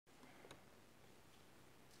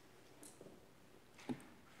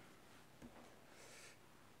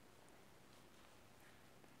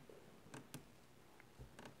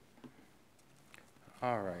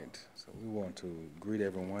right. So we want to greet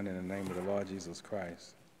everyone in the name of the Lord Jesus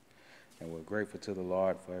Christ. And we're grateful to the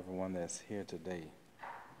Lord for everyone that's here today.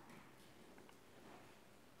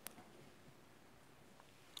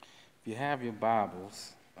 If you have your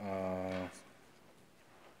Bibles,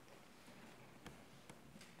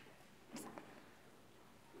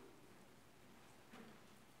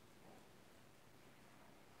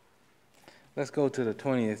 let's go to the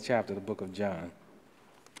 20th chapter of the book of John.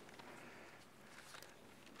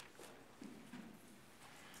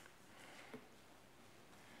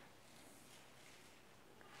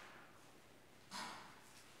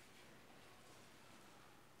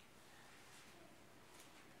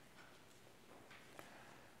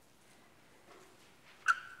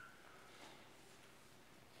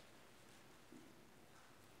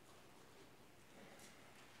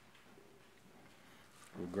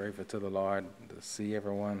 We're grateful to the Lord to see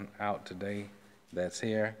everyone out today that's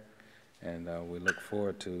here, and we look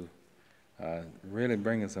forward to really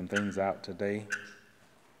bringing some things out today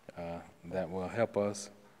that will help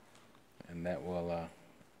us, and that will,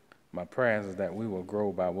 my prayers is that we will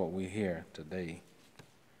grow by what we hear today.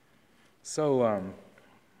 So,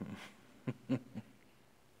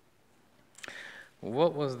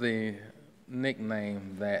 what was the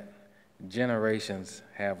nickname that generations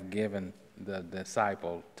have given the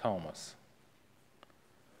disciple Thomas?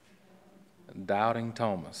 Doubting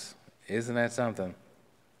Thomas. Isn't that something?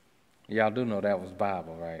 Y'all do know that was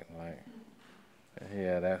Bible, right? Like,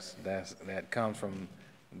 yeah, that comes from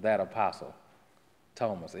that apostle,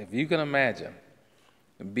 Thomas. If you can imagine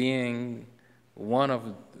being one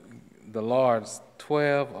of the Lord's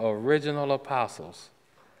 12 original apostles,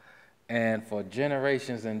 and for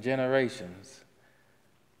generations and generations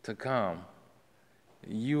to come,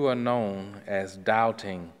 you are known as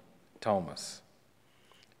Doubting Thomas,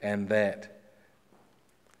 and that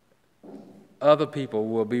other people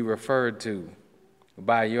will be referred to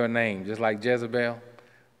by your name, just like Jezebel.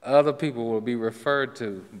 Other people will be referred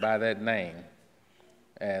to by that name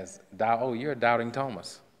as, oh, you're Doubting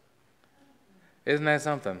Thomas. Isn't that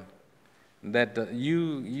something? That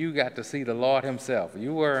you got to see the Lord himself.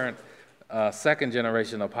 You weren't a second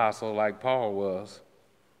generation apostle like Paul was,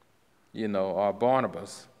 you know, or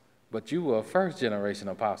Barnabas, but you were a first generation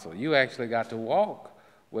apostle. You actually got to walk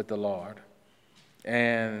with the Lord.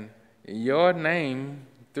 And your name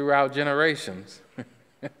throughout generations,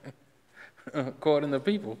 according to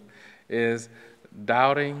people, is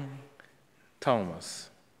Doubting Thomas.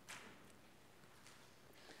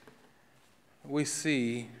 We can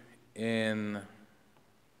see in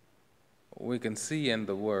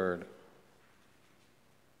the Word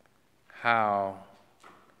how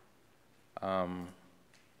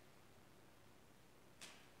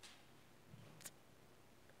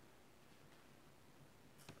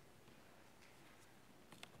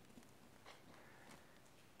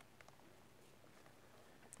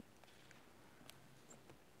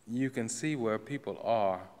you can see where people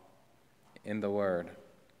are in the Word.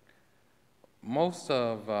 Most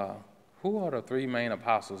of, who are the three main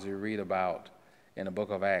apostles you read about in the book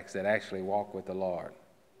of Acts that actually walk with the Lord?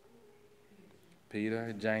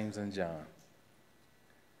 Peter, James, and John.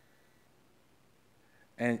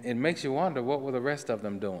 And it makes you wonder, what were the rest of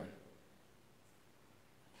them doing?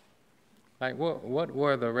 Like, what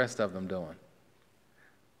were the rest of them doing?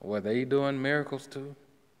 Were they doing miracles too?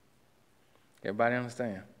 Everybody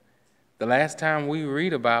understand? The last time we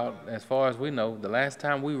read about, as far as we know, the last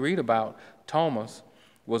time we read about Thomas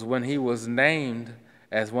was when he was named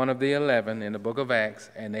as one of the 11 in the book of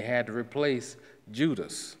Acts, and they had to replace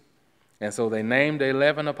Judas. And so they named the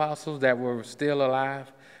 11 apostles that were still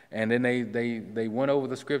alive, and then they went over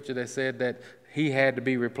the scripture that said that he had to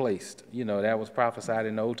be replaced. You know, that was prophesied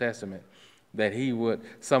in the Old Testament, that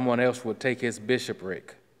someone else would take his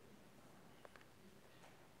bishopric.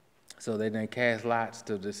 So they then cast lots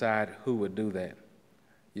to decide who would do that,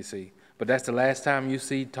 you see. But that's the last time you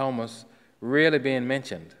see Thomas really being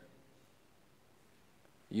mentioned.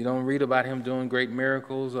 You don't read about him doing great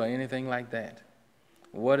miracles or anything like that.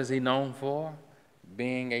 What is he known for?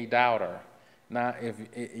 Being a doubter. Now, if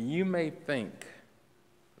you may think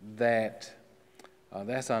that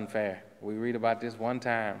that's unfair. We read about this one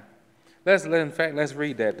time. Let's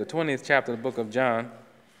read that, the 20th chapter of the book of John.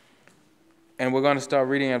 And we're going to start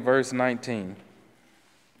reading at verse 19.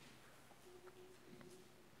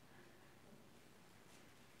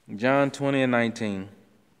 John 20 and 19.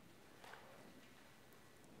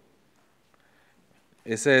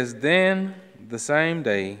 It says, "Then the same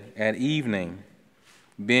day at evening,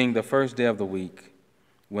 being the first day of the week,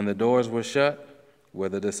 when the doors were shut, where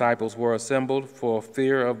the disciples were assembled for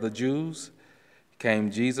fear of the Jews,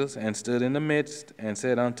 came Jesus and stood in the midst and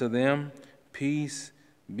said unto them, Peace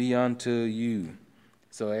be unto you.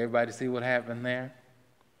 So everybody see what happened there?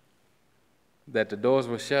 That the doors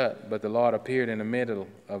were shut, but the Lord appeared in the middle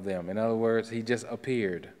of them. In other words, he just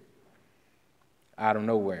appeared out of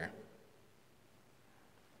nowhere.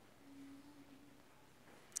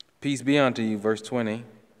 Peace be unto you, verse 20.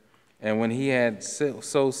 And when he had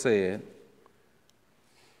so said,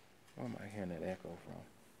 where am I hearing that echo from?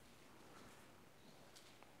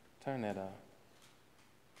 Turn that off.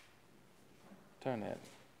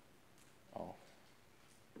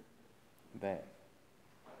 That.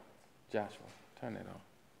 Joshua, turn that on.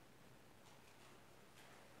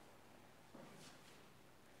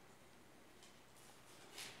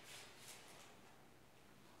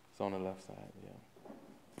 It's on the left side, yeah.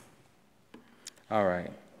 All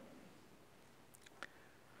right.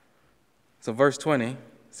 So verse 20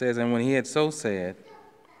 says, And when he had so said,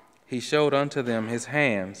 he showed unto them his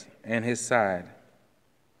hands and his side.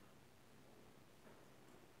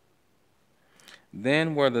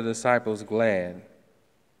 Then were the disciples glad.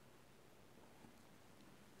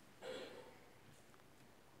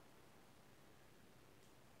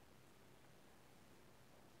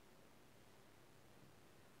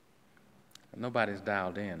 Nobody's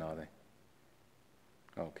dialed in, are they?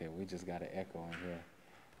 Okay, we just got an echo in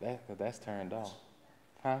here. That's turned off.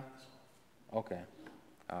 Huh? Okay.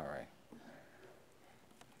 All right.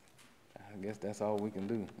 I guess that's all we can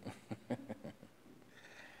do.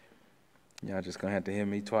 Y'all just going to have to hear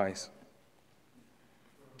me twice.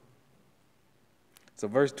 So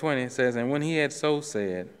verse 20 says, And when he had so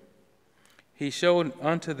said, he showed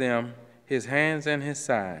unto them his hands and his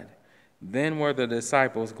side. Then were the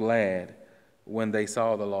disciples glad when they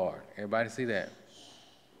saw the Lord. Everybody see that?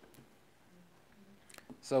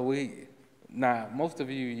 So now most of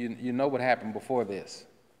you know what happened before this.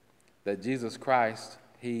 That Jesus Christ,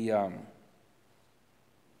 he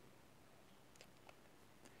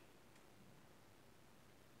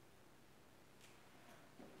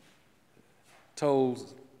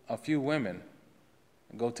told a few women,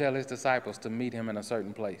 go tell his disciples to meet him in a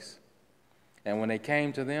certain place. And when they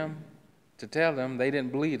came to them to tell them, they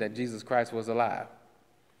didn't believe that Jesus Christ was alive.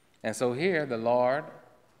 And so here the Lord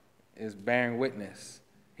is bearing witness.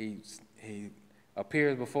 He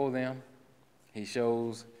appears before them. He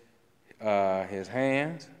shows his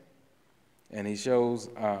hands, and he shows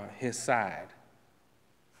his side.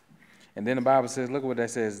 And then the Bible says, look what that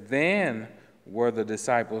says, Then were the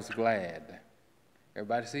disciples glad.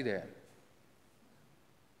 Everybody see that?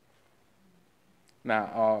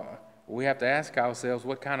 Now, we have to ask ourselves,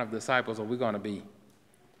 what kind of disciples are we going to be?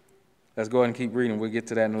 Let's go ahead and keep reading. We'll get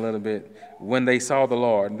to that in a little bit. When they saw the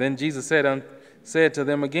Lord, then Jesus said to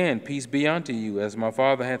them again, Peace be unto you. As my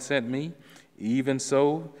Father hath sent me, even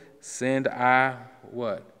so send I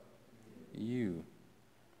what? You.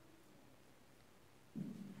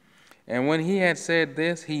 And when he had said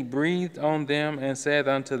this, he breathed on them and said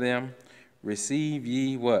unto them, Receive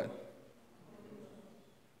ye what?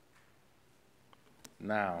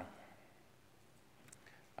 Now,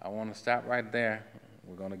 I want to stop right there.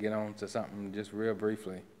 We're going to get on to something just real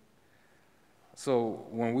briefly. So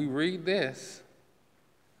when we read this,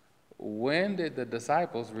 when did the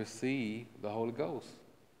disciples receive the Holy Ghost?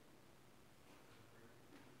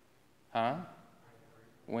 Huh?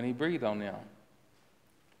 When he breathed on them.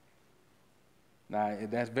 Now,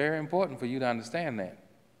 that's very important for you to understand that.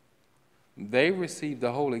 They received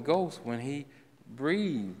the Holy Ghost when he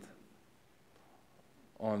breathed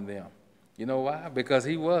on them. You know why? Because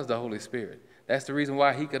he was the Holy Spirit. That's the reason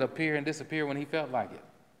why he could appear and disappear when he felt like it.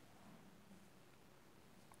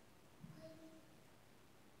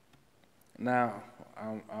 Now,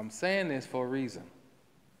 I'm saying this for a reason.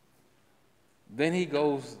 Then he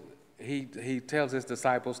goes, he tells his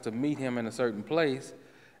disciples to meet him in a certain place,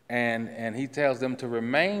 and he tells them to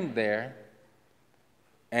remain there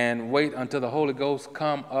and wait until the Holy Ghost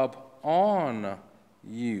come up on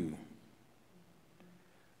you.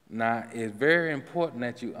 Now, it's very important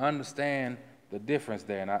that you understand the difference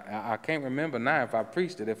there. And I can't remember now if I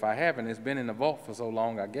preached it. If I haven't, it's been in the vault for so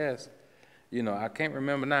long, I guess. You know, I can't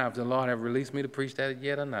remember now if the Lord have released me to preach that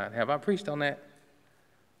yet or not. Have I preached on that?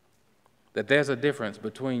 That there's a difference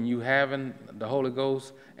between you having the Holy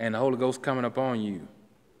Ghost and the Holy Ghost coming upon you.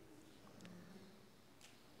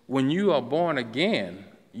 When you are born again,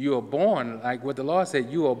 you are born, like what the Lord said,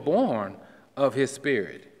 you are born of his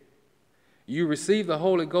Spirit. You receive the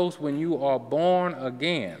Holy Ghost when you are born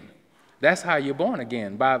again. That's how you're born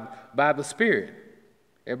again, by the Spirit.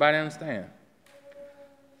 Everybody understand?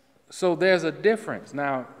 So there's a difference.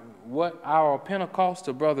 Now, what our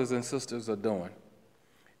Pentecostal brothers and sisters are doing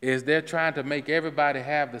is they're trying to make everybody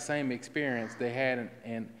have the same experience they had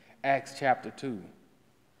in Acts chapter 2.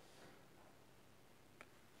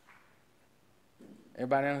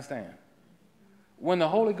 Everybody understand? When the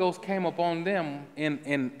Holy Ghost came upon them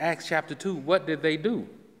in Acts chapter 2, what did they do?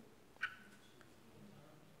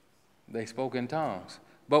 They spoke in tongues.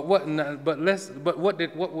 But what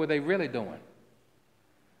were they really doing?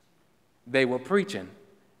 They were preaching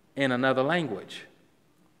in another language.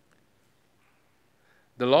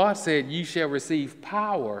 The Lord said, "Ye shall receive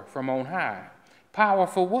power from on high." Power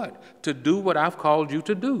for what? To do what I've called you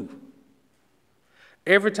to do.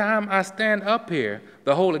 Every time I stand up here,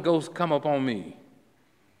 the Holy Ghost come upon me.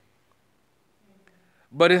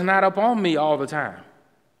 But it's not upon me all the time.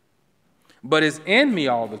 But it's in me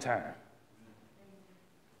all the time.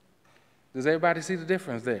 Does everybody see the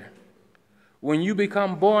difference there? When you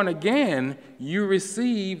become born again, you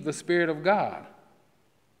receive the Spirit of God.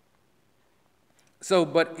 So,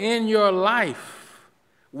 but in your life,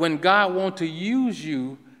 when God wants to use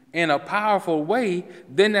you in a powerful way,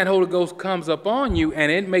 then that Holy Ghost comes upon you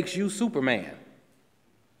and it makes you Superman.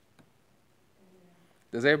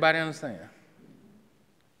 Does everybody understand?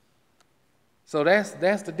 So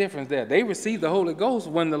that's the difference there. They received the Holy Ghost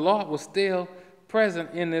when the Lord was still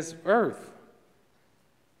present in this earth.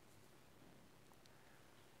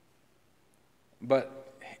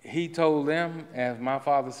 But he told them, "As my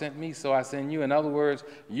Father sent me, so I send you." In other words,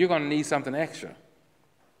 you're going to need something extra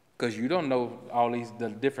because you don't know all the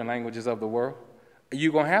different languages of the world.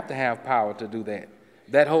 You're going to have power to do that.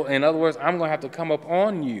 In other words, I'm going to have to come up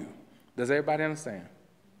on you. Does everybody understand?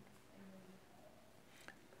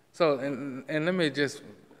 So, and let me just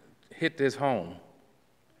hit this home.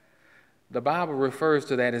 The Bible refers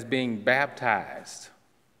to that as being baptized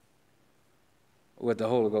with the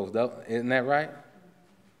Holy Ghost. Isn't that right?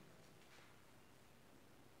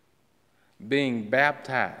 Being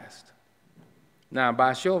baptized. Now,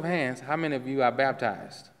 by show of hands, how many of you are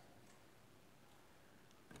baptized?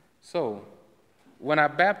 So, when I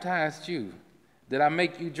baptized you, did I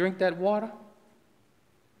make you drink that water?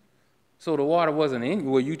 So the water wasn't in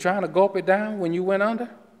you. Were you trying to gulp it down when you went under?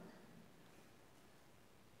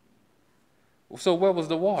 So where was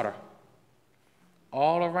the water?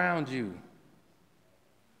 All around you.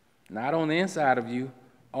 Not on the inside of you,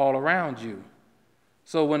 all around you.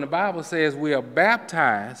 So when the Bible says we are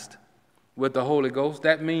baptized with the Holy Ghost,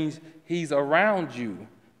 that means he's around you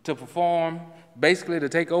to perform, basically to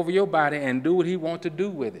take over your body and do what he wants to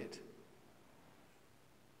do with it.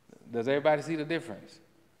 Does everybody see the difference?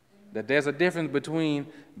 That there's a difference between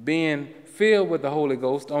being filled with the Holy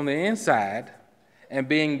Ghost on the inside and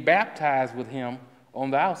being baptized with him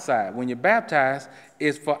on the outside. When you're baptized,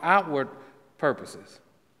 it's for outward purposes.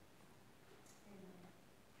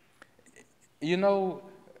 You know,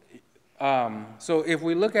 so if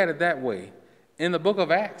we look at it that way, in the book of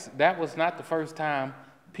Acts, that was not the first time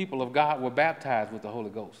people of God were baptized with the Holy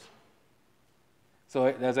Ghost. So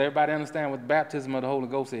does everybody understand what the baptism of the Holy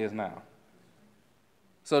Ghost is now?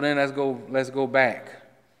 So then let's go back.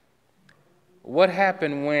 What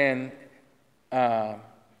happened when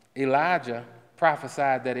Elijah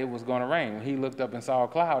prophesied that it was going to rain? He looked up and saw a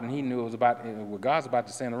cloud, and he knew God's about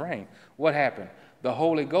to send the rain. What happened? The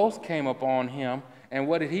Holy Ghost came upon him, and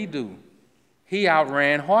what did he do? He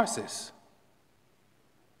outran horses.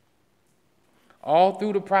 All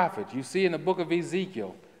through the prophets, you see in the book of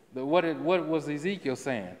Ezekiel, what was Ezekiel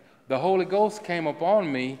saying? The Holy Ghost came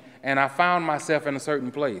upon me, and I found myself in a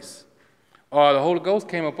certain place. Or the Holy Ghost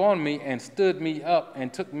came upon me and stood me up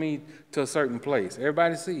and took me to a certain place.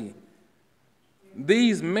 Everybody see?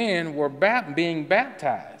 These men were being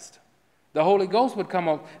baptized. The Holy Ghost would come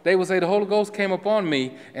up. They would say, the Holy Ghost came upon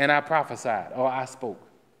me, and I prophesied, or I spoke.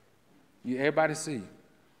 Everybody see?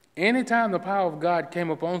 Anytime the power of God came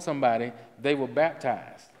upon somebody, they were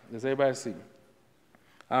baptized. Does everybody see?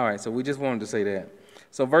 All right, so we just wanted to say that.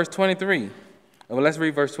 So verse 23, well, let's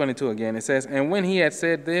read verse 22 again. It says, "And when he had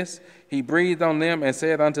said this, he breathed on them and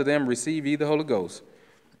said unto them, Receive ye the Holy Ghost.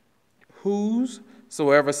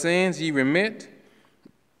 Whosoever sins ye remit,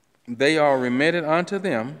 they are remitted unto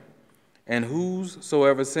them. And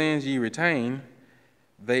whosoever sins ye retain,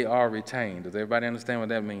 they are retained." Does everybody understand what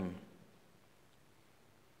that means?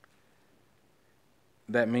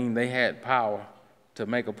 That means they had power to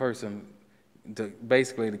make a person, to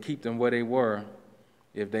keep them where they were.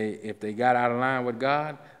 If they got out of line with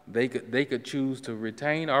God, they could choose to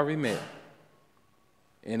retain or remit.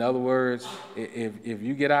 In other words, if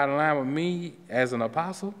you get out of line with me as an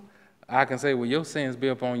apostle, I can say, well, your sins be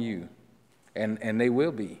upon you, and they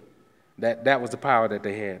will be. That was the power that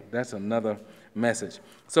they had. That's another message.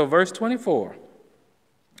 So verse 24,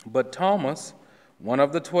 "But Thomas, One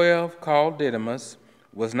of the 12, called Didymus,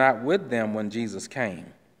 was not with them when Jesus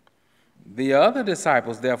came. The other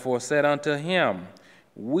disciples therefore said unto him,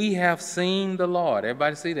 We have seen the Lord.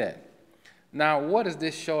 Everybody see that? Now, what is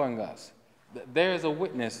this showing us? There is a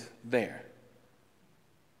witness there.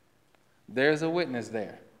 There's a witness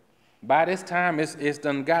there. By this time, it's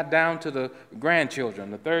done got down to the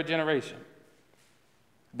grandchildren, the third generation.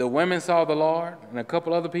 The women saw the Lord, and a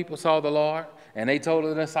couple other people saw the Lord, and they told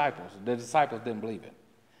the disciples. The disciples didn't believe it.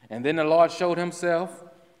 And then the Lord showed himself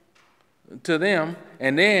to them,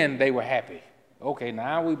 and then they were happy. Okay,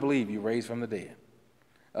 now we believe you raised from the dead.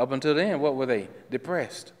 Up until then, what were they?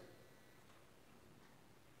 Depressed.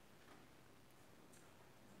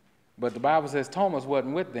 But the Bible says Thomas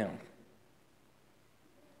wasn't with them.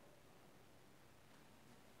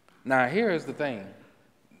 Now, here's the thing.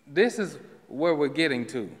 This is where we're getting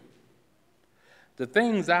to. The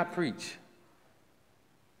things I preach,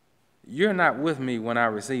 you're not with me when I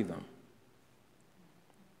receive them.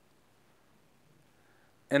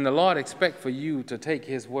 And the Lord expects for you to take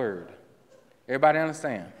his word. Everybody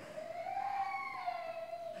understand?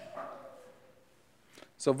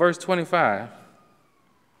 So verse 25,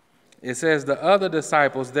 it says, The other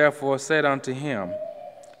disciples therefore said unto him,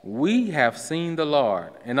 We have seen the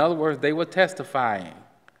Lord. In other words, they were testifying.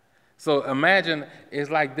 So imagine it's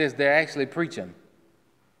like this. They're actually preaching.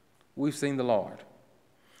 We've seen the Lord.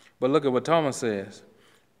 But look at what Thomas says.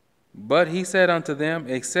 But he said unto them,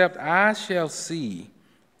 Except I shall see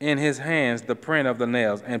in his hands the print of the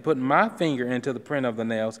nails, and put my finger into the print of the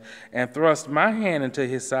nails, and thrust my hand into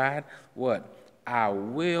his side, what? I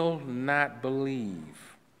will not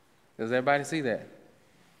believe. Does everybody see that?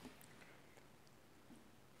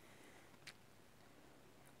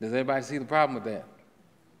 Does everybody see the problem with that?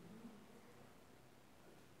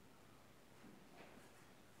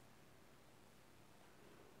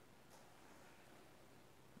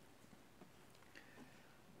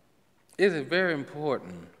 Is it very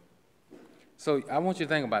important? So I want you to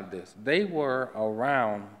think about this. They were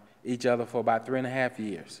around each other for about 3.5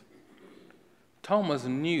 years. Thomas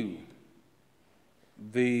knew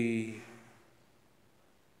the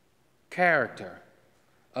character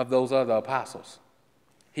of those other apostles.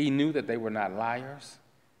 He knew that they were not liars.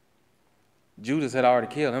 Judas had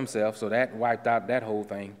already killed himself, so that wiped out that whole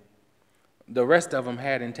thing. The rest of them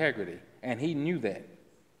had integrity, and he knew that.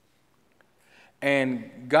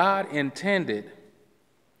 And God intended,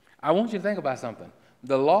 I want you to think about something.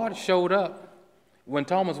 The Lord showed up when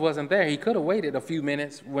Thomas wasn't there. He could have waited a few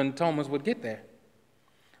minutes when Thomas would get there.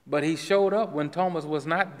 But he showed up when Thomas was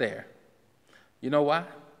not there. You know why?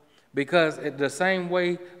 Because the same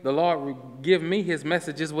way the Lord would give me his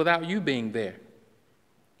messages without you being there.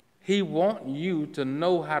 He wants you to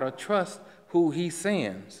know how to trust who he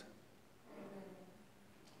sends.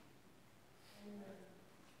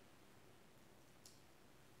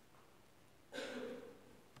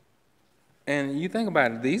 And you think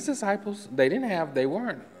about it, these disciples, they didn't have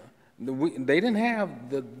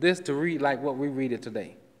this to read like what we read it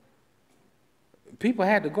today. People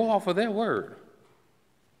had to go off of their word.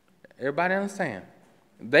 Everybody understand?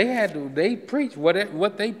 They preached,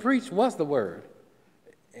 what they preached was the word.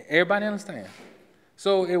 Everybody understand?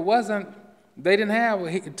 So it wasn't, they didn't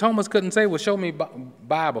have, Thomas couldn't say, well, show me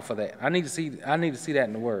Bible for that. I need to see that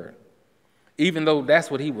in the word. Even though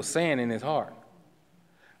that's what he was saying in his heart.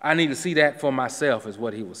 I need to see that for myself is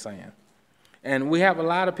what he was saying. And we have a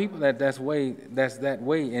lot of people that's that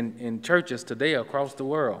way in churches today across the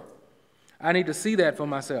world. I need to see that for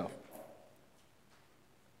myself.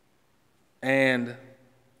 And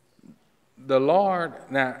the Lord,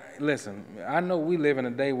 now listen, I know we live in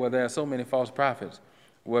a day where there are so many false prophets,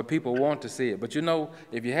 where people want to see it. But you know,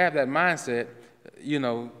 if you have that mindset, you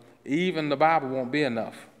know, even the Bible won't be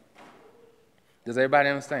enough. Does everybody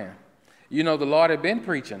understand? You know, the Lord had been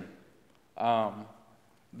preaching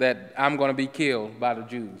that I'm going to be killed by the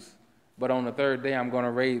Jews, but on the third day I'm going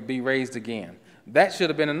to be raised again. That should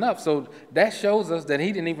have been enough. So that shows us that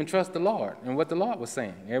he didn't even trust the Lord and what the Lord was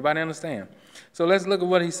saying. Everybody understand? So let's look at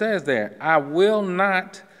what he says there. I will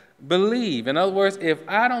not believe. In other words, if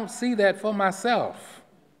I don't see that for myself.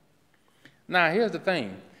 Now, here's the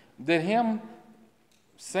thing. Did him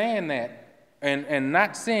saying that and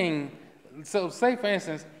not seeing, so say, for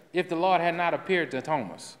instance, if the Lord had not appeared to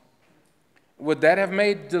Thomas, would that have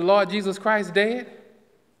made the Lord Jesus Christ dead?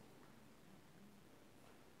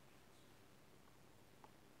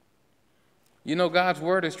 You know God's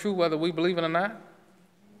word is true whether we believe it or not.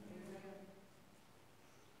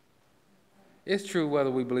 It's true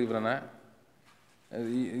whether we believe it or not.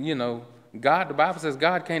 You know, God, the Bible says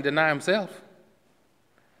God can't deny himself.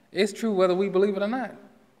 It's true whether we believe it or not.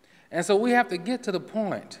 And so we have to get to the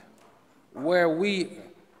point where we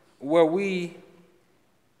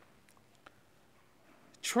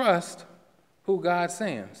trust who God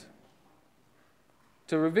sends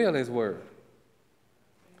to reveal his word.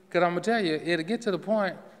 Because I'm going to tell you, it'll get to the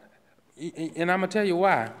point, and I'm going to tell you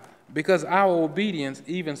why. Because our obedience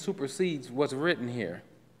even supersedes what's written here.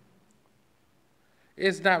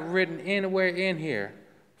 It's not written anywhere in here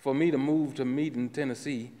for me to move to Meeting,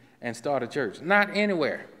 Tennessee and start a church. Not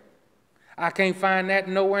anywhere. I can't find that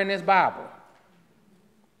nowhere in this Bible.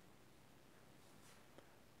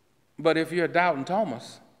 But if you're doubting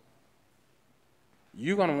Thomas,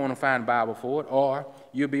 you're going to want to find a Bible for it, or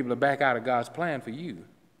you'll be able to back out of God's plan for you.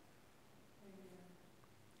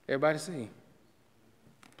 Everybody see?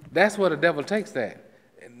 That's where the devil takes that.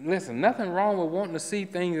 Listen, nothing wrong with wanting to see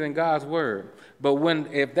things in God's word. But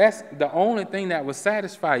if that's the only thing that will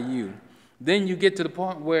satisfy you, then you get to the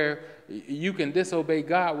point where you can disobey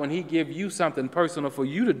God when he gives you something personal for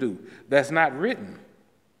you to do that's not written.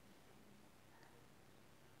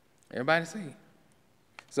 Everybody see?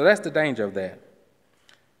 So that's the danger of that.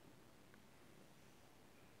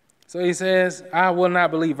 So he says, I will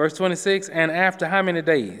not believe. Verse 26, and after how many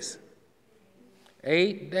days?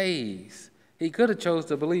 8 days. He could have chose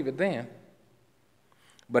to believe it then.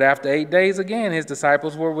 But after 8 days again, his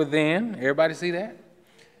disciples were within. Everybody see that?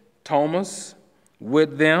 Thomas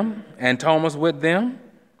with them, and Thomas with them.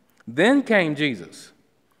 Then came Jesus.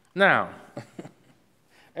 Now,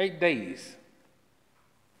 8 days.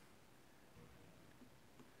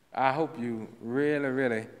 I hope you really,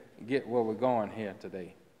 really get where we're going here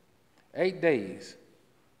today. 8 days.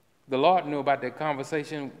 The Lord knew about that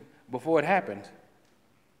conversation before it happened.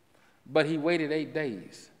 But he waited 8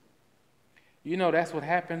 days. You know that's what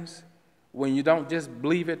happens when you don't just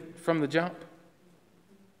believe it from the jump.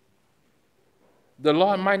 The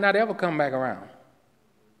Lord might not ever come back around.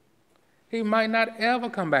 He might not ever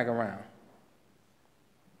come back around.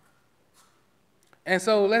 And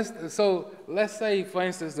so let's say, for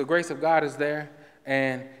instance, the grace of God is there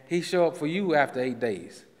and he show up for you after 8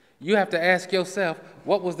 days. You have to ask yourself,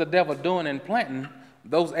 what was the devil doing and planting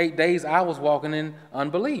those 8 days I was walking in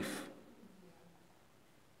unbelief?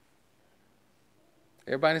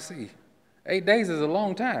 Everybody see? 8 days is a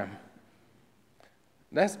long time.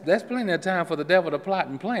 That's plenty of time for the devil to plot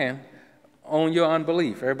and plan on your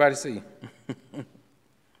unbelief. Everybody see?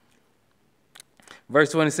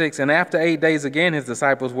 Verse 26, and after 8 days again, his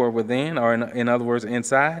disciples were within, or in other words,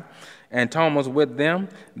 inside, and Thomas with them.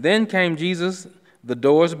 Then came Jesus, the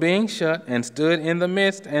doors being shut, and stood in the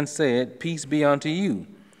midst and said, Peace be unto you.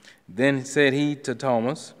 Then said he to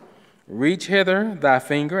Thomas, Reach hither thy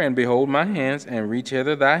finger, and behold my hands, and reach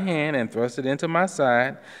hither thy hand, and thrust it into my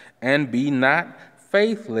side, and be not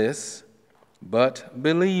faithless, but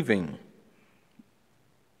believing.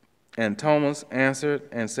 And Thomas answered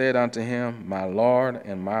and said unto him, My Lord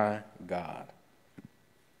and my God.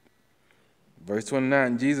 Verse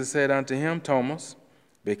 29, Jesus said unto him, Thomas,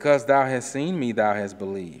 because thou hast seen me, thou hast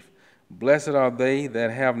believed. Blessed are they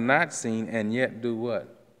that have not seen and yet do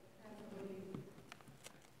what?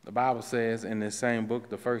 The Bible says in this same book,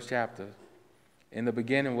 the first chapter, in the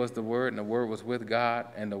beginning was the Word, and the Word was with God,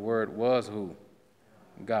 and the Word was who?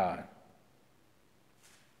 God.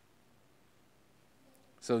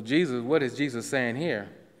 So Jesus, what is Jesus saying here?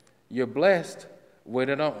 You're blessed when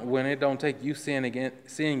it don't take you seeing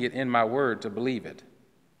it in my word to believe it.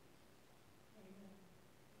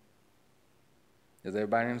 Does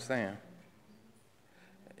everybody understand?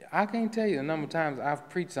 I can't tell you the number of times I've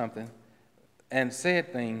preached something and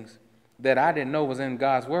said things that I didn't know was in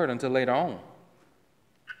God's word until later on.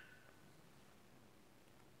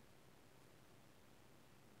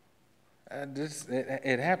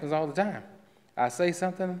 It happens all the time. I say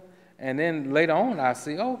something, and then later on I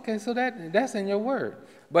see, okay, so that's in your word.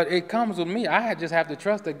 But it comes with me. I just have to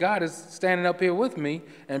trust that God is standing up here with me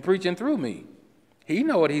and preaching through me. He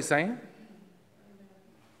knows what he's saying.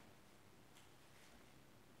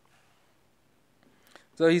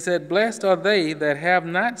 So he said, blessed are they that have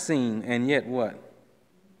not seen, and yet what?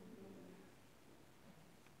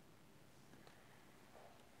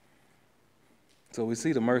 So we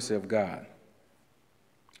see the mercy of God.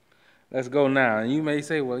 Let's go now. And you may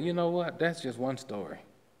say, well, you know what? That's just one story.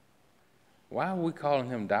 Why are we calling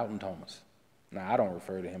him Doubting Thomas? Now, I don't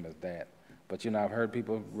refer to him as that. But, I've heard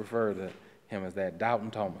people refer to him as that,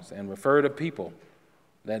 Doubting Thomas, and refer to people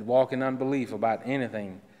that walk in unbelief about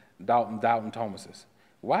anything, Doubting Thomases.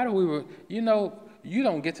 Why do we, you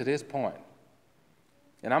don't get to this point.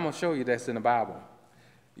 And I'm going to show you that's in the Bible.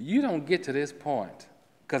 You don't get to this point,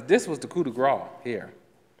 because this was the coup de grace here.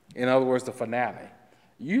 In other words, the finale.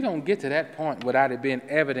 You don't get to that point without it being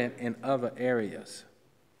evident in other areas.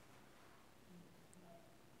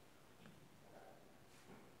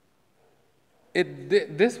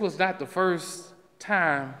 This was not the first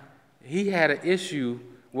time he had an issue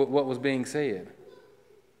with what was being said.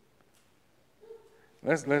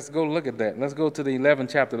 Let's go look at that. Let's go to the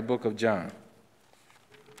 11th chapter of the book of John.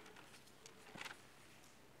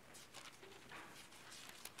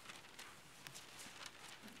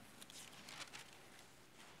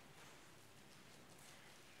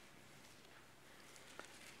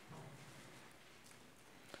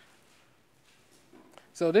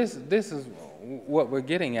 So this is what we're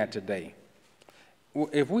getting at today.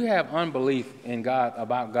 If we have unbelief in God,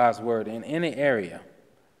 about God's word in any area,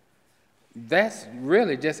 that's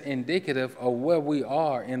really just indicative of where we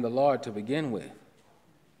are in the Lord to begin with.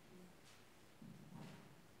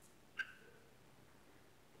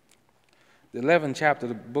 The 11th chapter of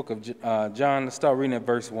the book of John, let's start reading at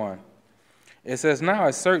verse 1. It says, "Now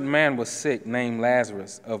a certain man was sick named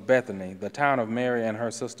Lazarus of Bethany, the town of Mary and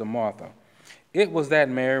her sister Martha. It was that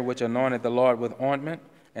Mary which anointed the Lord with ointment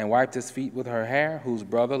and wiped his feet with her hair, whose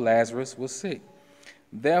brother Lazarus was sick.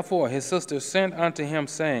 Therefore his sister sent unto him,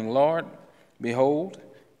 saying, Lord, behold,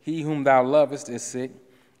 he whom thou lovest is sick.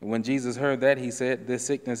 And when Jesus heard that, he said, This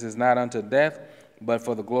sickness is not unto death, but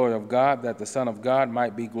for the glory of God, that the Son of God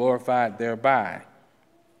might be glorified thereby.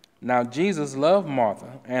 Now Jesus loved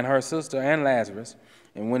Martha and her sister and Lazarus,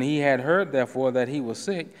 and when he had heard therefore that he was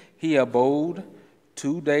sick, he abode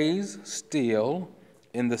 2 days still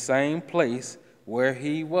in the same place where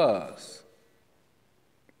he was."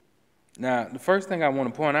 Now, the first thing I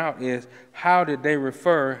want to point out is how did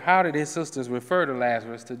his sisters refer to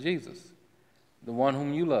Lazarus to Jesus, the one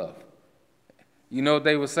whom you love? You know what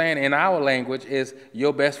they were saying in our language is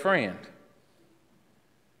your best friend.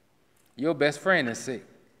 Your best friend is sick.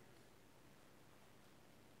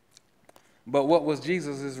 But what was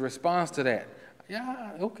Jesus' response to that?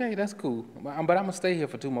 Yeah, okay, that's cool, but I'm going to stay here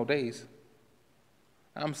for 2 more days.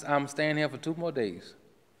 I'm staying here for 2 more days.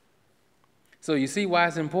 So you see why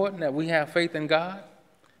it's important that we have faith in God?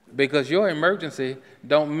 Because your emergency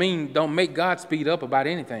don't make God speed up about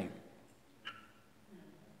anything.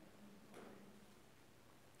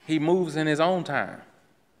 He moves in his own time.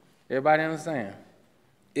 Everybody understand?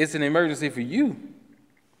 It's an emergency for you,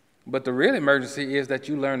 but the real emergency is that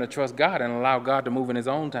you learn to trust God and allow God to move in his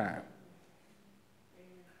own time.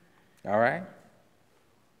 All right?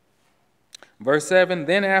 Verse 7,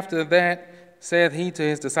 "Then after that saith he to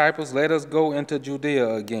his disciples, Let us go into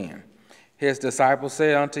Judea again. His disciples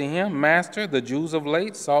said unto him, Master, the Jews of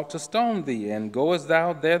late sought to stone thee, and goest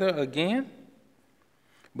thou thither again?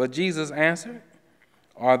 But Jesus answered,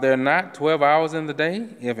 Are there not 12 hours in the day?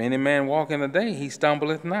 If any man walk in the day, he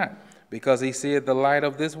stumbleth not, because he seeth the light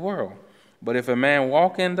of this world. But if a man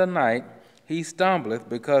walk in the night, he stumbleth,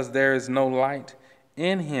 because there is no light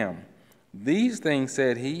in him. These things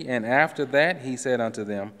said he, and after that he said unto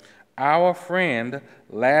them, Our friend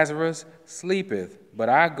Lazarus sleepeth, but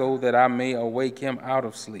I go that I may awake him out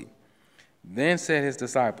of sleep. Then said his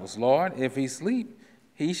disciples, Lord, if he sleep,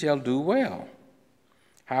 he shall do well.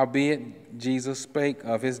 Howbeit Jesus spake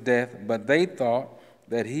of his death, but they thought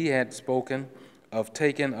that he had spoken of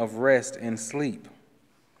taking of rest in sleep.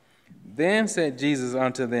 Then said Jesus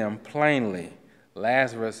unto them plainly,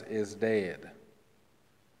 Lazarus is dead."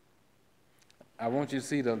 I want you to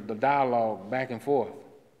see the dialogue back and forth.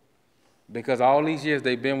 Because all these years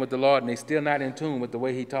they've been with the Lord and they're still not in tune with the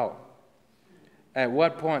way he taught. At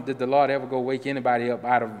what point did the Lord ever go wake anybody up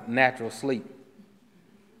out of natural sleep?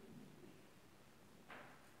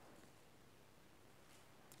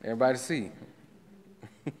 Everybody see?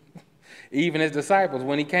 Even his disciples,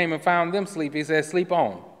 when he came and found them sleep, he said, sleep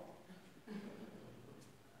on.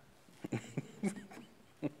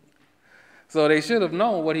 So they should have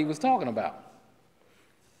known what he was talking about.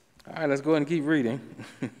 All right, let's go ahead and keep reading.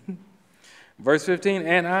 Verse 15,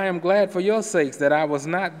 "And I am glad for your sakes that I was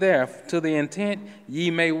not there, to the intent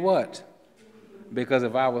ye may" what? Because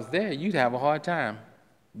if I was there, you'd have a hard time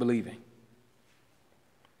believing.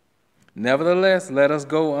 "Nevertheless, let us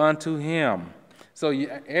go unto him." So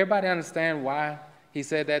everybody understand why he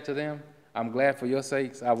said that to them? I'm glad for your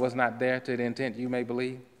sakes I was not there, to the intent you may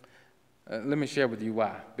believe. Let me share with you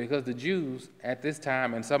why. Because the Jews at this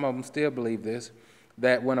time, and some of them still believe this,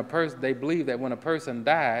 that they believe that when a person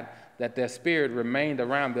died, that their spirit remained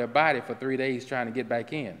around their body for 3 days trying to get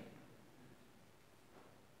back in.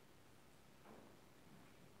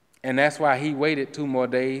 And that's why he waited 2 more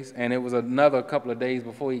days, and it was another couple of days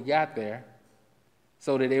before he got there,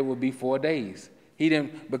 so that it would be 4 days. He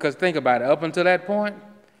didn't, because think about it, up until that point,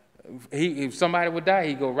 If somebody would die,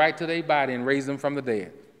 he'd go right to their body and raise them from the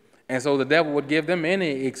dead. And so the devil would give them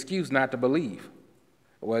any excuse not to believe.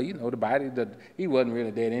 Well, the body, he wasn't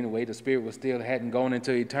really dead anyway. The spirit was still hadn't gone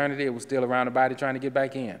into eternity. It was still around the body trying to get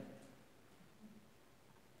back in.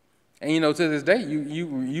 And to this day,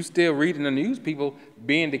 you still read in the news people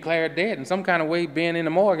being declared dead in some kind of way, being in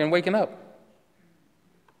the morgue and waking up.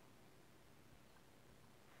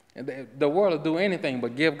 And the world will do anything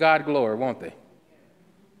but give God glory, won't they?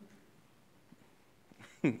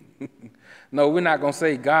 No, we're not going to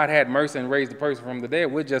say God had mercy and raised the person from the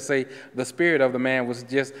dead. We'll just say the spirit of the man was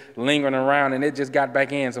just lingering around and it just got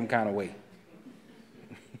back in some kind of way.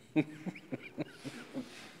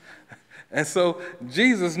 And so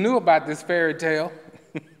Jesus knew about this fairy tale.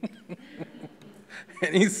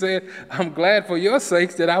 And he said, I'm glad for your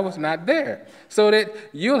sakes that I was not there, so that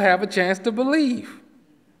you'll have a chance to believe.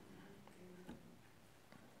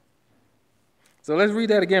 So let's read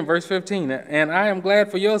that again, verse 15. And I am glad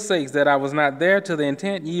for your sakes that I was not there, to the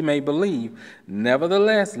intent ye may believe.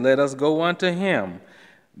 Nevertheless, let us go unto him.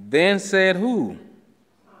 Then said who?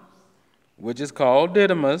 Which is called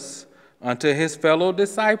Didymus, unto his fellow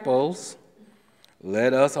disciples,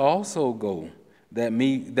 let us also go, that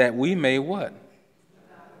we may what?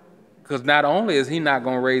 Because not only is he not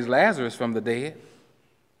going to raise Lazarus from the dead,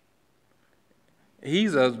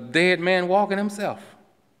 he's a dead man walking himself.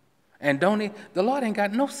 And the Lord ain't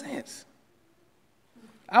got no sense.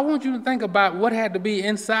 I want you to think about what had to be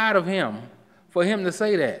inside of him for him to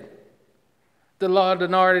say that. The Lord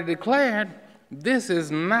had already declared, this is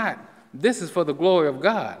for the glory of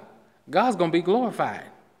God. God's going to be glorified.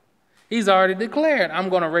 He's already declared, I'm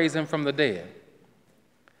going to raise him from the dead.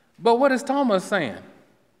 But what is Thomas saying?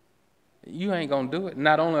 You ain't going to do it.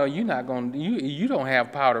 Not only are you not going to, you don't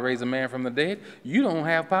have power to raise a man from the dead, you don't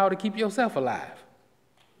have power to keep yourself alive.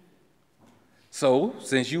 So,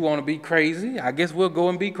 since you want to be crazy, I guess we'll go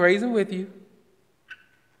and be crazy with you.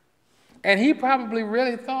 And he probably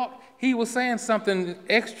really thought he was saying something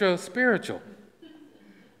extra spiritual.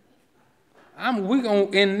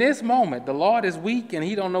 In this moment, the Lord is weak and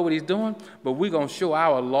he don't know what he's doing, but we're going to show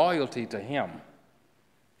our loyalty to him.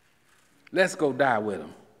 Let's go die with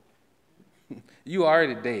him. You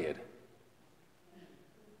already dead.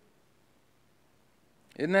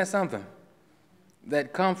 Isn't that something?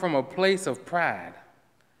 That come from a place of pride.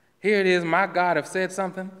 Here it is, my God have said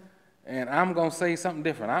something, and I'm going to say something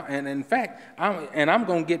different. In fact, I'm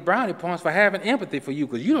going to get brownie points for having empathy for you,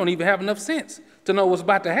 because you don't even have enough sense to know what's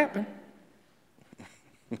about to happen.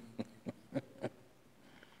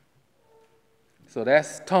 So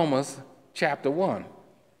that's Thomas chapter 1.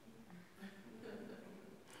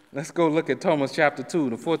 Let's go look at Thomas chapter 2,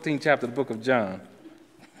 the 14th chapter of the book of John.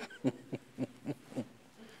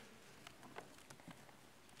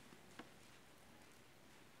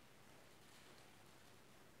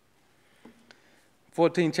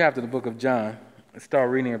 14th chapter of the book of John. Let's start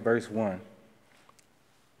reading at verse 1.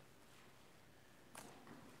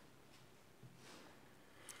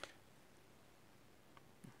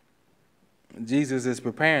 Jesus is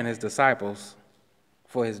preparing his disciples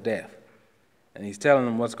for his death. And he's telling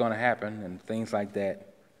them what's going to happen and things like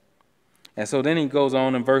that. And so then he goes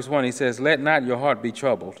on in verse 1. He says, let not your heart be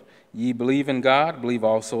troubled. Ye believe in God, believe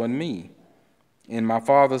also in me. In my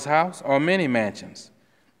Father's house are many mansions.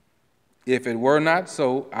 If it were not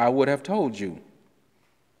so, I would have told you.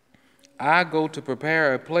 I go to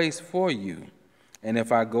prepare a place for you. And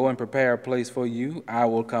if I go and prepare a place for you, I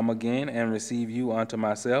will come again and receive you unto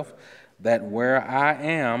myself, that where I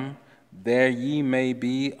am, there ye may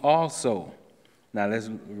be also. Now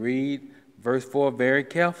let's read verse 4 very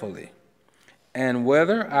carefully. And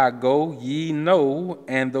whither I go, ye know,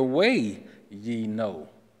 and the way ye know.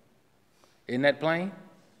 Isn't that plain?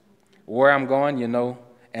 Where I'm going, you know.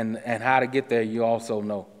 And how to get there, you also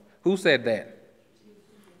know. Who said that?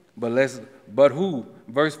 But who?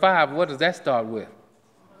 Verse 5, what does that start with?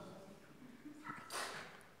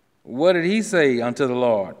 What did he say unto the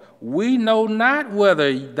Lord? We know not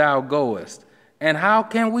whither thou goest, and how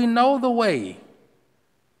can we know the way?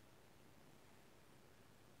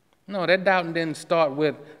 No, that doubting didn't start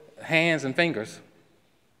with hands and fingers.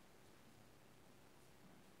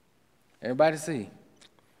 Everybody see?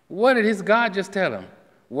 What did his God just tell him?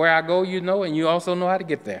 Where I go, you know, and you also know how to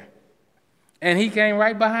get there. And he came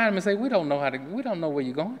right behind him and said, we don't know where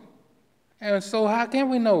you're going. And so how can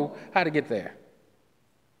we know how to get there?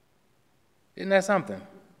 Isn't that something?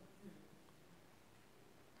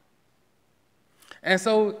 And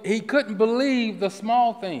so he couldn't believe the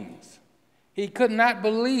small things. He could not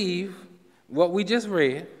believe what we just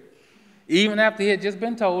read. Even after he had just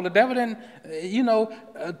been told, the devil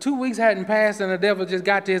didn't, 2 weeks hadn't passed and the devil just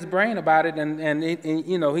got to his brain about it and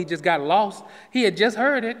he just got lost. He had just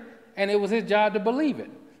heard it and it was his job to believe it.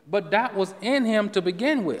 But doubt was in him to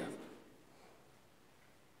begin with.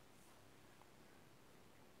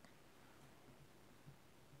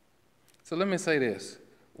 So let me say this.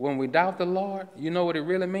 When we doubt the Lord, you know what it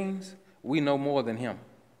really means? We know more than him.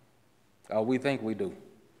 Or we think we do.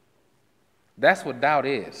 That's what doubt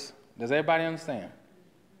is. Does everybody understand?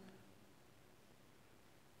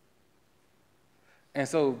 And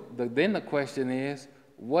so then the question is,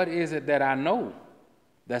 what is it that I know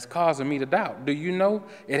that's causing me to doubt? Do you know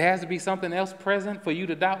it has to be something else present for you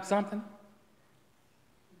to doubt something?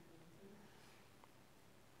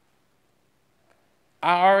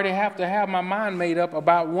 I already have to have my mind made up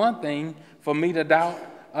about one thing for me to doubt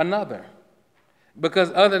another.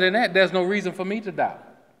 Because other than that, there's no reason for me to doubt.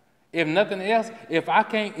 If nothing else, if I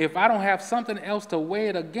don't have something else to weigh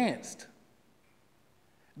it against,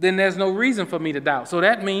 then there's no reason for me to doubt. So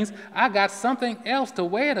that means I got something else to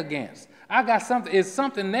weigh it against. It's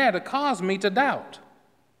something there to cause me to doubt.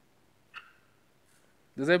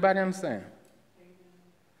 Does everybody understand?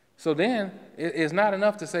 So then, it's not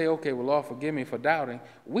enough to say, okay, well, Lord, forgive me for doubting.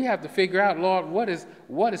 We have to figure out, Lord, what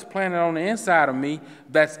is planted on the inside of me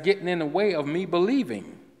that's getting in the way of me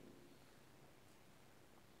believing?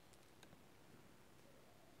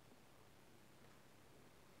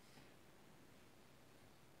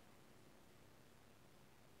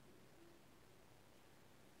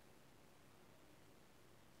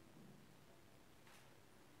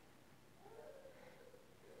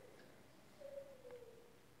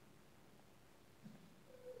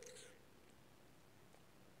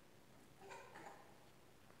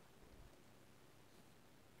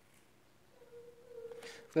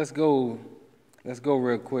 Let's go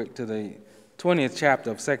real quick to the 20th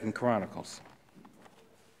chapter of 2 Chronicles.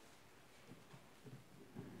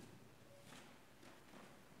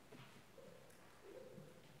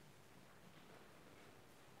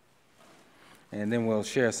 And then we'll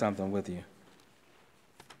share something with you.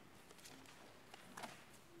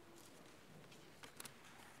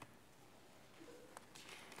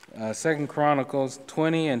 2 Chronicles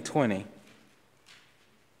 20 and 20.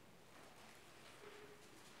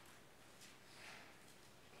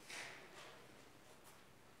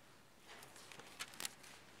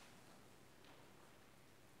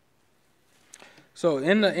 So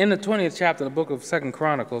in the 20th chapter of the book of 2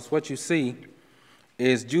 Chronicles, what you see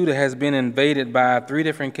is Judah has been invaded by 3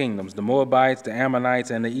 different kingdoms, the Moabites, the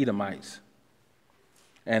Ammonites, and the Edomites.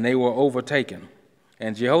 And they were overtaken.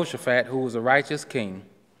 And Jehoshaphat, who was a righteous king,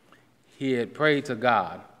 he had prayed to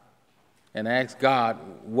God and asked God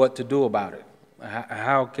what to do about it.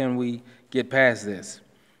 How can we get past this?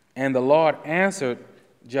 And the Lord answered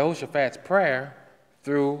Jehoshaphat's prayer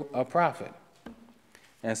through a prophet.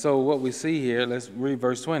 And so what we see here, let's read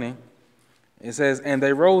verse 20. It says, "And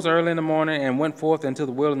they rose early in the morning and went forth into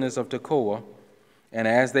the wilderness of Tekoa. And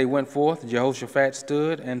as they went forth, Jehoshaphat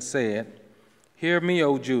stood and said, Hear me,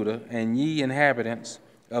 O Judah, and ye inhabitants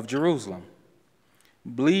of Jerusalem.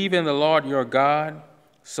 Believe in the Lord your God,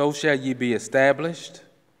 so shall ye be established.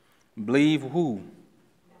 Believe who?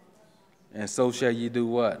 And so shall ye do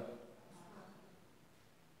what?"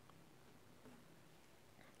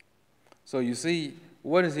 So you see,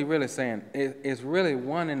 what is he really saying? It's really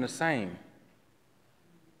one and the same.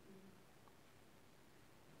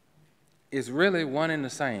 It's really one and the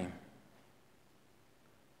same.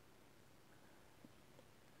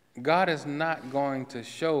 God is not going to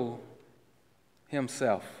show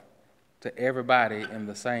himself to everybody in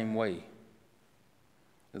the same way.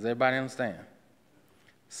 Does everybody understand?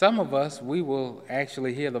 Some of us, we will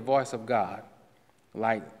actually hear the voice of God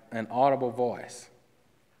like an audible voice.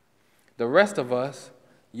 The rest of us,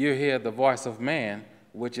 you hear the voice of man,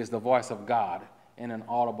 which is the voice of God in an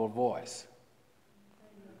audible voice.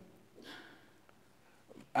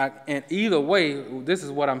 And either way, this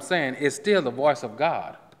is what I'm saying, it's still the voice of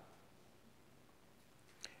God.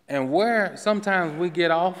 And where sometimes we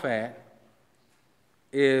get off at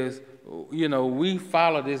is, we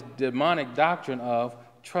follow this demonic doctrine of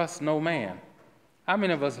trust no man. How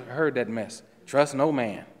many of us have heard that mess? Trust no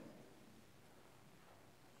man.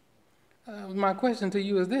 My question to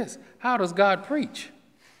you is this: how does God preach?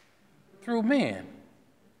 Through men.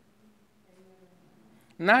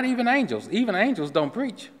 Not even angels. Even angels don't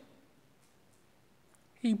preach.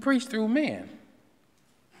 He preached through men.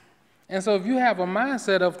 And so if you have a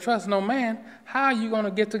mindset of trust no man, how are you going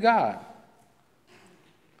to get to God?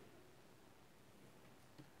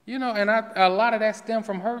 And a lot of that stems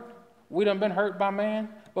from hurt. We done been hurt by man.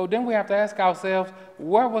 But then we have to ask ourselves,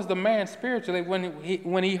 where was the man spiritually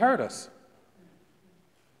when he hurt us?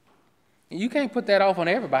 You can't put that off on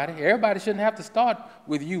everybody. Everybody shouldn't have to start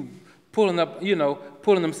with you pulling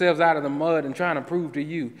themselves out of the mud and trying to prove to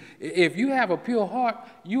you. If you have a pure heart,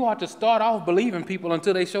 you ought to start off believing people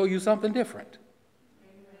until they show you something different.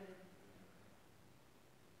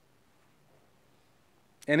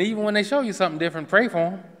 And even when they show you something different, pray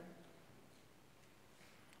for them.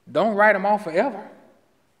 Don't write them off forever.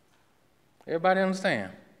 Everybody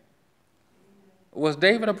understand? Was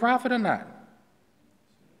David a prophet or not?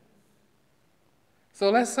 So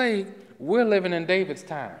let's say we're living in David's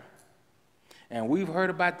time, and we've heard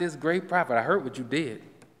about this great prophet. I heard what you did.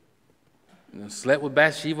 You slept with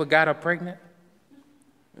Bathsheba, got her pregnant,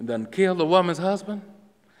 and then killed the woman's husband,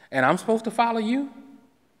 and I'm supposed to follow you?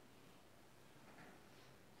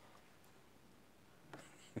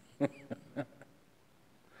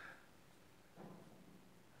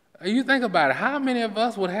 You think about it. How many of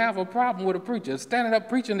us would have a problem with a preacher standing up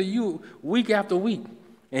preaching to you week after week,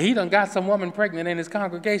 and he done got some woman pregnant in his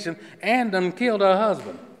congregation and done killed her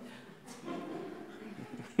husband?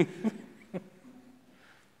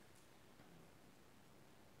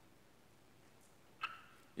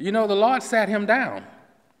 You know, the Lord sat him down.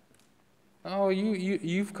 Oh,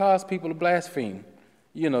 you've caused people to blaspheme.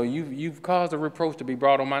 You know, you've caused a reproach to be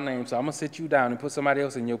brought on my name, so I'm going to sit you down and put somebody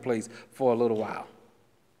else in your place for a little while.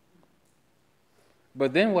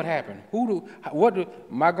 But then what happened?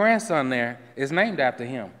 My grandson there is named after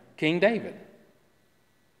him, King David.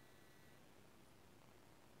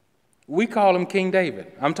 We call him King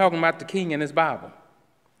David. I'm talking about the king in his Bible.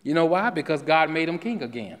 You know why? Because God made him king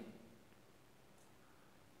again.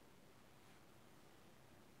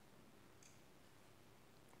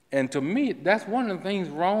 And to me, that's one of the things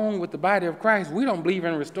wrong with the body of Christ. We don't believe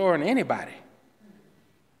in restoring anybody.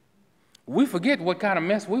 We forget what kind of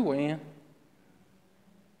mess we were in.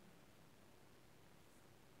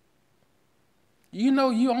 You know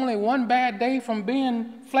you only one bad day from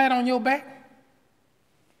being flat on your back?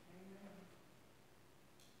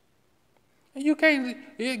 You can't,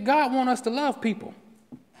 God wants us to love people.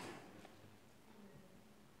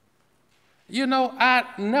 You know, I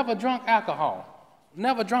never drunk alcohol.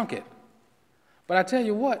 Never drunk it. But I tell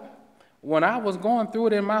you what, when I was going through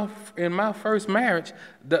it in my first marriage,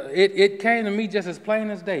 it came to me just as plain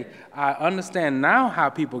as day. I understand now how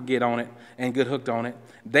people get on it and get hooked on it.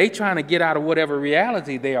 They trying to get out of whatever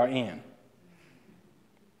reality they are in.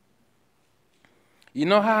 You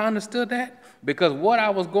know how I understood that? Because what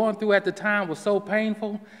I was going through at the time was so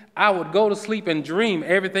painful, I would go to sleep and dream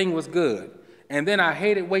everything was good. And then I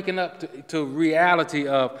hated waking up to reality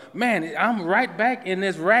of, man, I'm right back in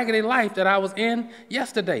this raggedy life that I was in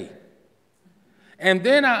yesterday. And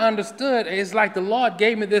then I understood, it's like the Lord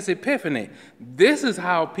gave me this epiphany. This is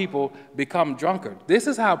how people become drunkards. This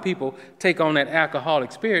is how people take on that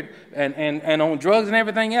alcoholic spirit and on drugs and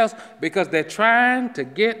everything else, because they're trying to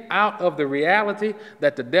get out of the reality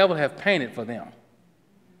that the devil have painted for them.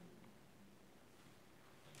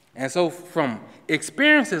 And so from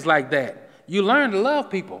experiences like that, you learn to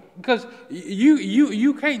love people, because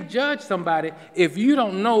you can't judge somebody if you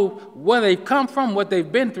don't know where they've come from, what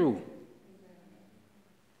they've been through.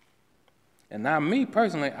 And now me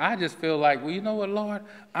personally, I just feel like, well, you know what, Lord?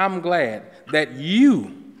 I'm glad that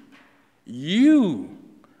you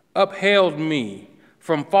upheld me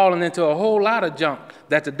from falling into a whole lot of junk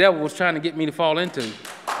that the devil was trying to get me to fall into.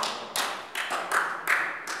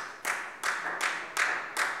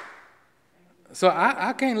 So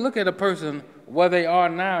I can't look at a person where they are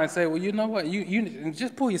now and say, well, you know what? You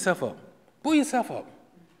just pull yourself up. Pull yourself up.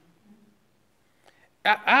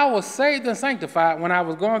 I was saved and sanctified when I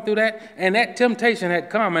was going through that, and that temptation had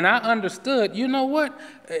come, and I understood, you know what?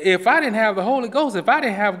 If I didn't have the Holy Ghost, if I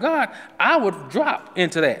didn't have God, I would drop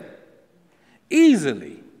into that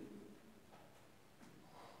easily.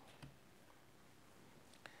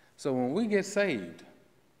 So when we get saved,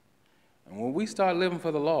 and when we start living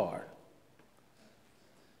for the Lord,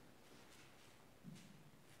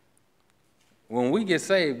 when we get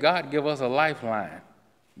saved, God give us a lifeline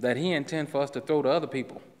that he intends for us to throw to other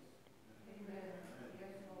people.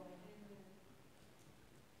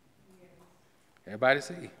 Everybody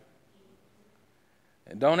see?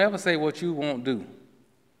 And don't ever say what you won't do.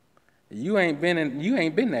 You ain't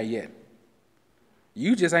been there yet.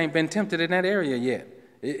 You just ain't been tempted in that area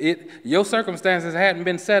yet. Your circumstances hadn't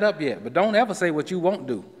been set up yet. But don't ever say what you won't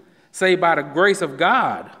do. Say, by the grace of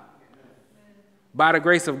God, by the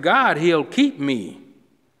grace of God, he'll keep me.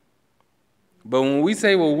 But when we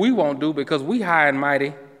say, well, we won't do because we high and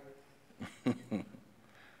mighty,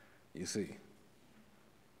 you see.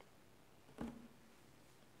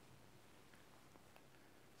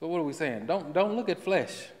 So what are we saying? Don't look at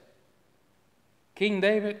flesh. King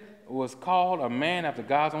David was called a man after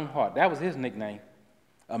God's own heart. That was his nickname.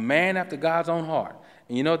 A man after God's own heart.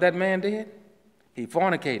 And you know what that man did? He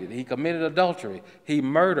fornicated. He committed adultery. He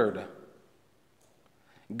murdered.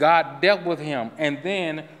 God dealt with him and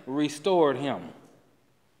then restored him.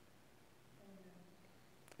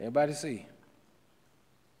 Everybody see?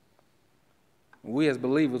 We as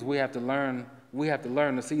believers, we have to learn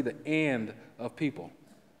to see the end of people.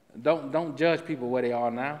 Don't judge people where they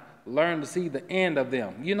are now. Learn to see the end of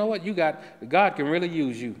them. You know what? God can really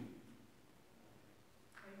use you.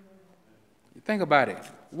 Think about it.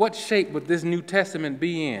 What shape would this New Testament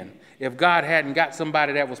be in if God hadn't got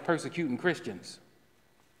somebody that was persecuting Christians?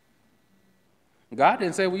 God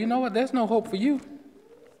didn't say, well, you know what? There's no hope for you.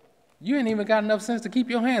 You ain't even got enough sense to keep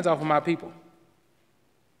your hands off of my people.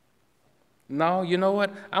 No, you know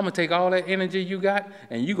what? I'm going to take all that energy you got,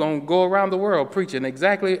 and you're going to go around the world preaching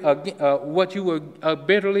exactly what you were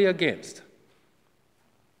bitterly against.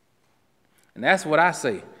 And that's what I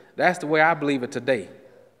say. That's the way I believe it today.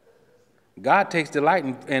 God takes delight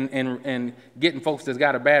in getting folks that's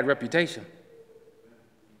got a bad reputation.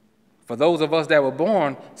 For those of us that were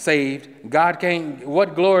born saved,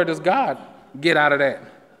 what glory does God get out of that?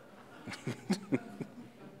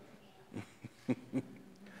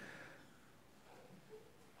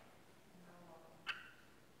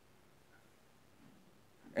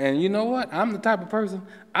 And you know what? I'm the type of person,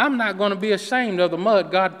 I'm not going to be ashamed of the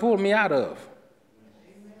mud God pulled me out of.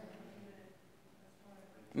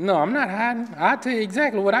 No, I'm not hiding. I'll tell you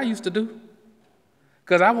exactly what I used to do.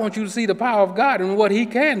 Because I want you to see the power of God and what he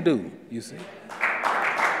can do, you see.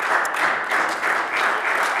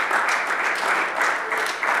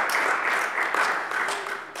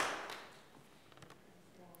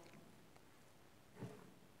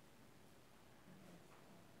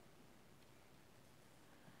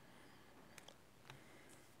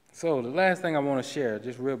 So the last thing I want to share,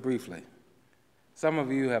 just real briefly, some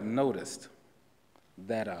of you have noticed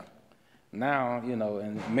that now, you know,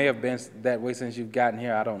 and it may have been that way since you've gotten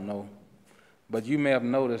here, I don't know. But you may have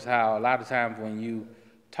noticed how a lot of times when you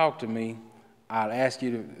talk to me, I'll ask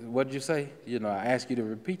you to, what did you say? You know, I ask you to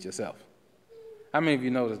repeat yourself. How many of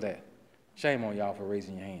you noticed that? Shame on y'all for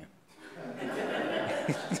raising your hand.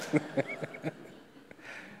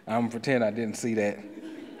 I'm going to pretend I didn't see that.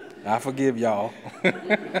 I forgive y'all.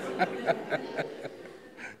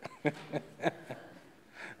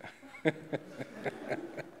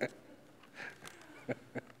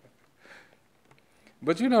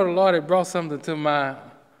 But you know, the Lord had brought something to my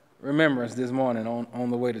remembrance this morning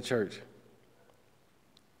on the way to church.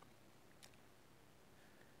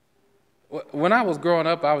 When I was growing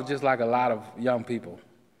up, I was just like a lot of young people.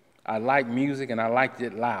 I liked music and I liked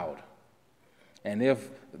it loud. And if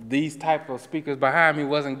these type of speakers behind me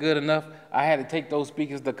wasn't good enough, I had to take those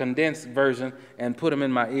speakers, the condensed version, and put them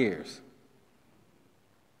in my ears.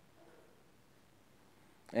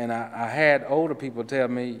 And I had older people tell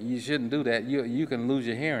me, you shouldn't do that. You can lose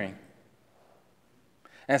your hearing.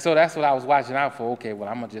 And so that's what I was watching out for. Okay, well,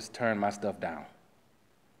 I'm going to just turn my stuff down.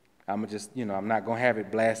 I'm going to just, you know, I'm not going to have it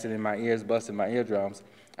blasted in my ears, busting my eardrums.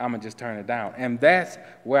 I'm going to just turn it down. And that's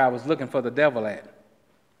where I was looking for the devil at.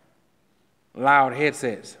 Loud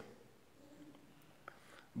headsets.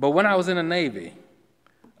 But when I was in the Navy,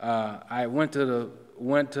 I went to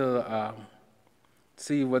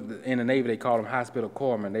see what in the Navy they call them hospital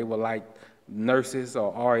corpsmen. They were like nurses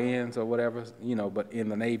or RNs or whatever, you know. But in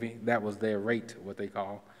the Navy, that was their rate, what they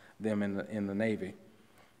call them in the Navy.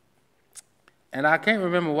 And I can't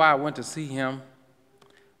remember why I went to see him,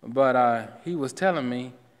 but he was telling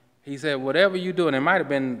me. He said, whatever you do, and it might have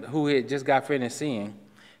been who he had just got finished seeing.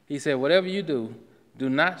 He said, whatever you do, do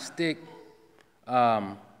not stick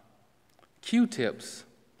Q-tips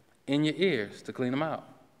in your ears to clean them out.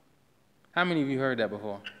 How many of you heard that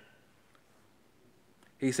before?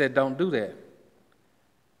 He said, don't do that.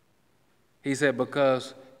 He said,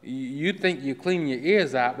 because you think you're cleaning your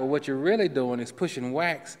ears out, but what you're really doing is pushing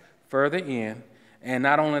wax further in. And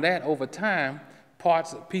not only that, over time,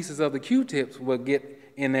 pieces of the Q-tips will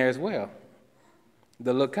get in there as well.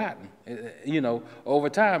 The little cotton. You know, over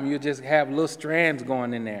time, you just have little strands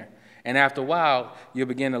going in there. And after a while, you'll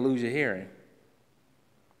begin to lose your hearing.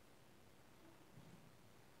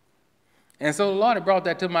 And so the Lord had brought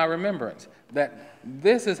that to my remembrance, that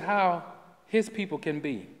this is how his people can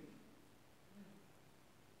be.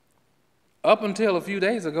 Up until a few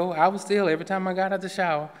days ago, I was still, every time I got out of the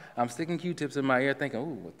shower, I'm sticking Q-tips in my ear thinking,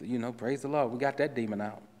 oh, you know, praise the Lord, we got that demon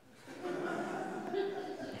out.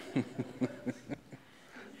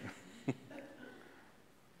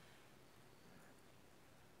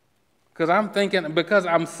 Because I'm thinking, because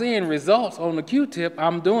I'm seeing results on the Q-tip,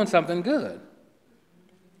 I'm doing something good.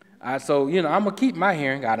 So, I'm going to keep my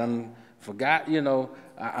hearing. I done forgot,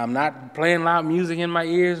 I'm not playing loud music in my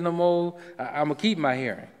ears no more. I'm going to keep my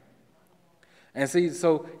hearing. And see,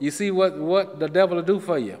 so you see what the devil will do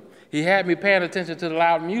for you. He had me paying attention to the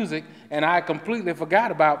loud music, and I completely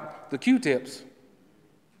forgot about the Q-tips.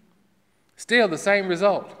 Still the same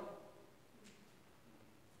result.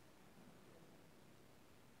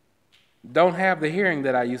 Don't have the hearing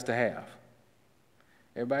that I used to have.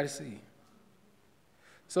 Everybody see?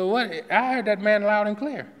 So what? I heard that man loud and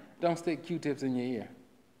clear. Don't stick Q-tips in your ear.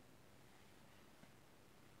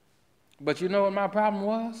 But you know what my problem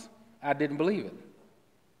was? I didn't believe it.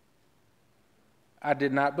 I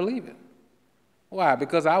did not believe it. Why?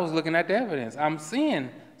 Because I was looking at the evidence. I'm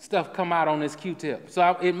seeing stuff come out on this Q-tip.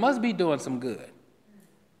 So it must be doing some good.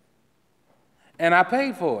 And I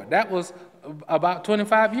paid for it. That was about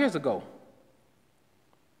 25 years ago.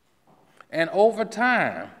 And over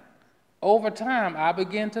time, I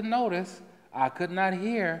began to notice I could not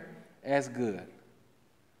hear as good.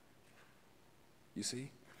 You see?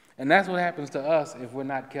 And that's what happens to us if we're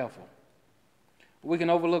not careful. We can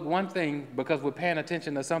overlook one thing because we're paying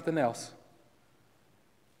attention to something else.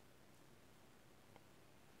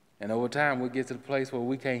 And over time, we get to the place where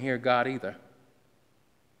we can't hear God either.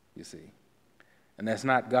 You see? And that's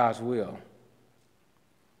not God's will.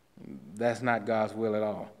 That's not God's will at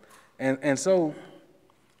all. And so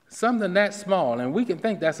something that small, and we can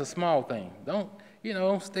think that's a small thing.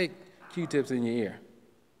 Don't stick Q-tips in your ear.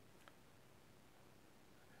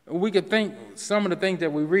 We could think some of the things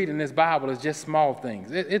that we read in this Bible is just small things.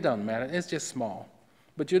 It doesn't matter. It's just small.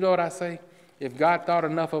 But you know what I say? If God thought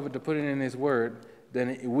enough of it to put it in his word,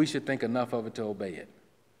 then we should think enough of it to obey it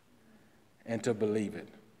and to believe it.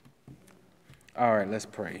 All right, let's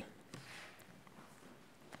pray.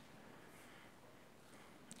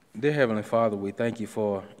 Dear Heavenly Father, we thank you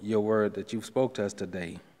for your word that you've spoke to us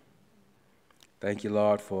today. Thank you,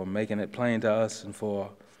 Lord, for making it plain to us and for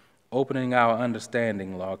opening our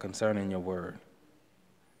understanding, Lord, concerning your word.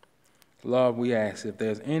 Lord, we ask if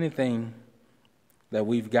there's anything that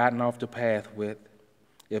we've gotten off the path with,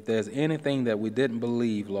 if there's anything that we didn't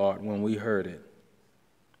believe, Lord, when we heard it,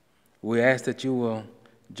 we ask that you will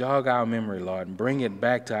jog our memory, Lord, and bring it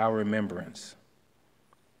back to our remembrance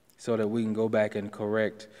so that we can go back and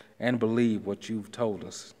correct and believe what you've told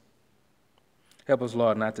us. Help us,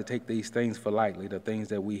 Lord, not to take these things for lightly, the things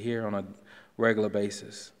that we hear on a regular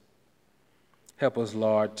basis. Help us,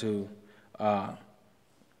 Lord, to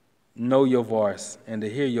know your voice and to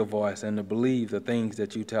hear your voice and to believe the things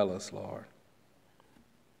that you tell us, Lord.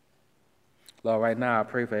 Lord, right now I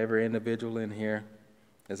pray for every individual in here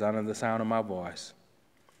that's under the sound of my voice.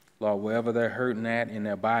 Lord, wherever they're hurting at in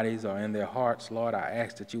their bodies or in their hearts, Lord, I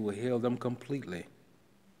ask that you will heal them completely.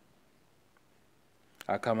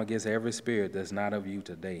 I come against every spirit that's not of you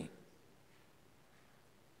today.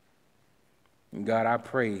 And God, I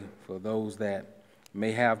pray for those that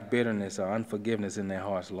may have bitterness or unforgiveness in their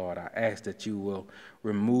hearts, Lord. I ask that you will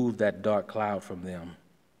remove that dark cloud from them,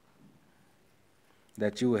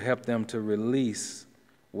 that you will help them to release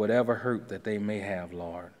whatever hurt that they may have,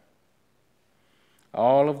 Lord.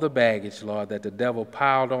 All of the baggage, Lord, that the devil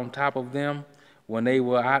piled on top of them when they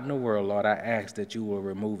were out in the world, Lord, I ask that you will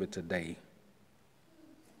remove it today.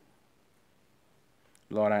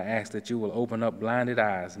 Lord, I ask that you will open up blinded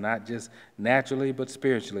eyes, not just naturally but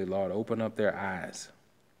spiritually, Lord. Open up their eyes.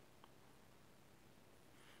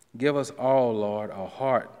 Give us all, Lord, a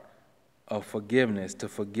heart of forgiveness to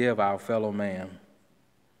forgive our fellow man.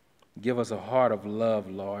 Give us a heart of love,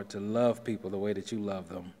 Lord, to love people the way that you love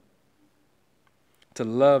them. To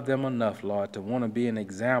love them enough, Lord, to want to be an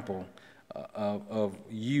example of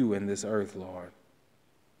you in this earth, Lord.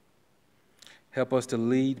 Help us to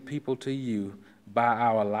lead people to you by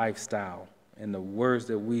our lifestyle and the words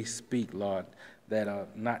that we speak, Lord, that are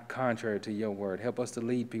not contrary to your word. Help us to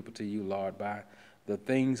lead people to you, Lord, by the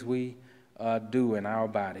things we do in our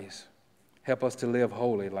bodies. Help us to live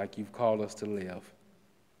holy like you've called us to live.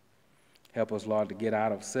 Help us, Lord, to get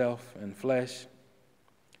out of self and flesh.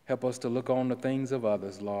 Help us to look on the things of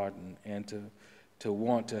others, Lord, and to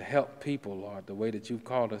want to help people, Lord, the way that you've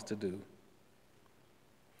called us to do.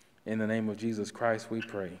 In the name of Jesus Christ, we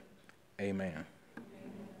pray. Amen.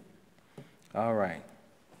 All right.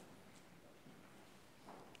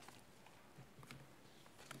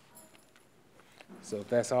 So if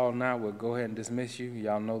that's all now, we'll go ahead and dismiss you.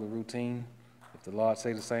 Y'all know the routine. If the Lord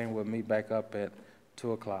say the same, we'll meet back up at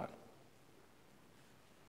 2 o'clock.